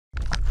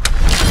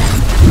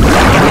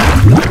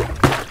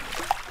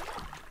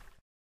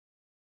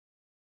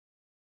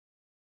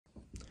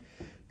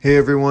Hey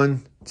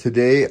everyone,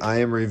 today I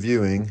am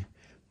reviewing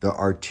the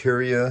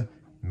Arturia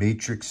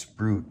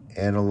MatrixBrute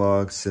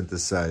analog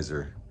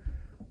synthesizer.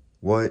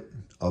 What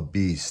a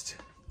beast.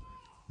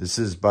 This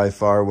is by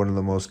far one of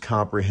the most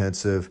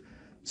comprehensive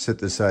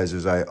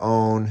synthesizers I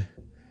own.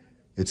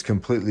 It's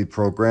completely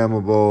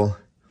programmable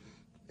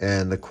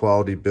and the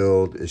quality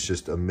build is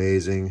just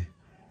amazing.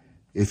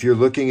 If you're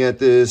looking at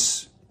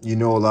this, you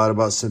know a lot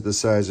about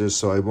synthesizers,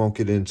 so I won't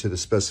get into the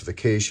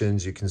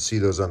specifications. You can see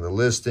those on the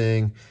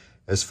listing,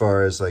 as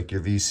far as like your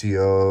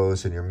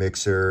VCOs and your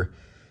mixer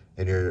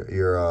and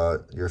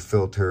your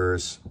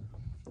filters,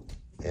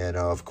 and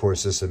of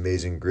course this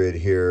amazing grid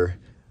here.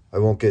 I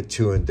won't get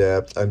too in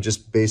depth. I'm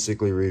just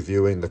basically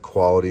reviewing the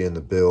quality and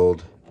the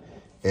build,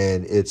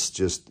 and it's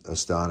just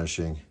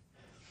astonishing.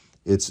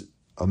 It's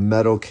a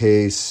metal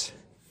case.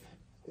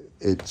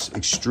 It's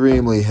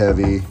extremely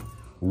heavy.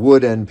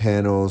 Wood end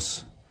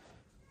panels.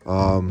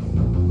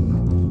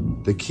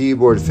 The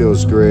keyboard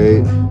feels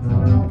great.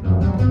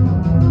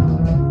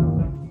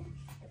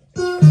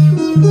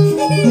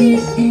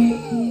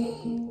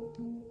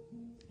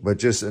 But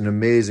just an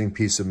amazing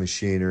piece of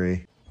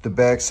machinery. The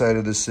back side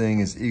of this thing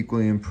is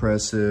equally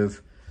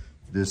impressive.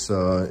 This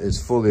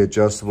is fully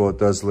adjustable. It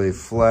does lay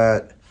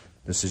flat.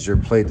 This is your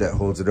plate that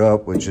holds it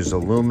up, which is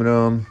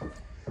aluminum.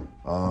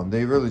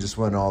 They really just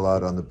went all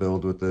out on the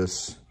build with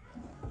this.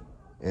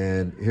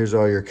 And here's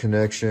all your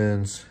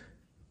connections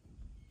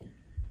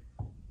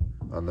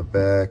on the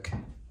back.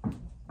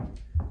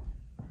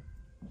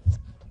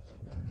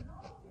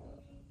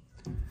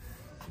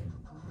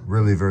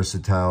 Really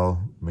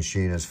versatile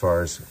machine as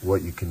far as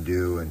what you can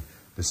do, and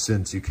the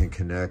synths you can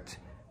connect,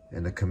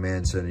 and the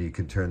command center you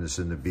can turn this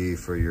into B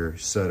for your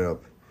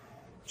setup.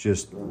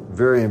 Just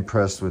very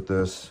impressed with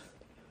this.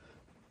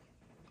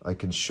 I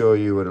can show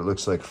you what it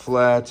looks like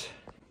flat.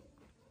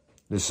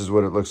 This is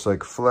what it looks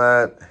like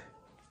flat.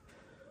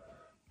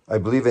 I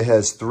believe it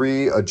has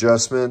 3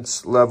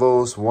 adjustments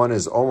levels. One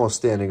is almost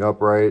standing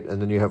upright,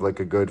 and then you have like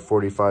a good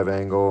 45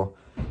 angle,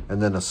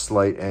 and then a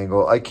slight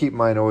angle. I keep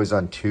mine always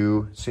on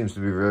 2. Seems to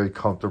be very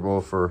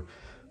comfortable for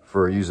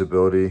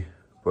usability.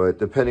 But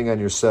depending on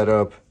your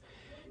setup,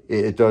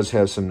 it does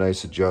have some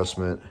nice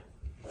adjustment.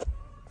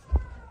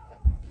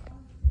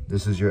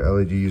 This is your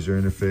LED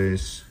user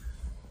interface.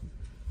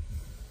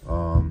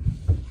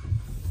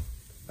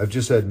 I've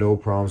just had no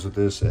problems with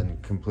this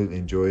and completely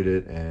enjoyed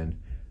it, and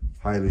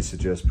highly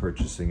suggest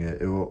purchasing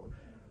it. It will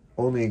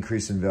only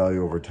increase in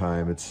value over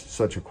time. It's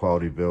such a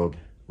quality build,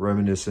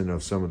 reminiscent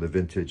of some of the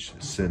vintage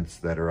synths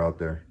that are out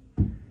there.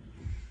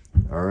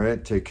 All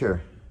right, take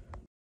care.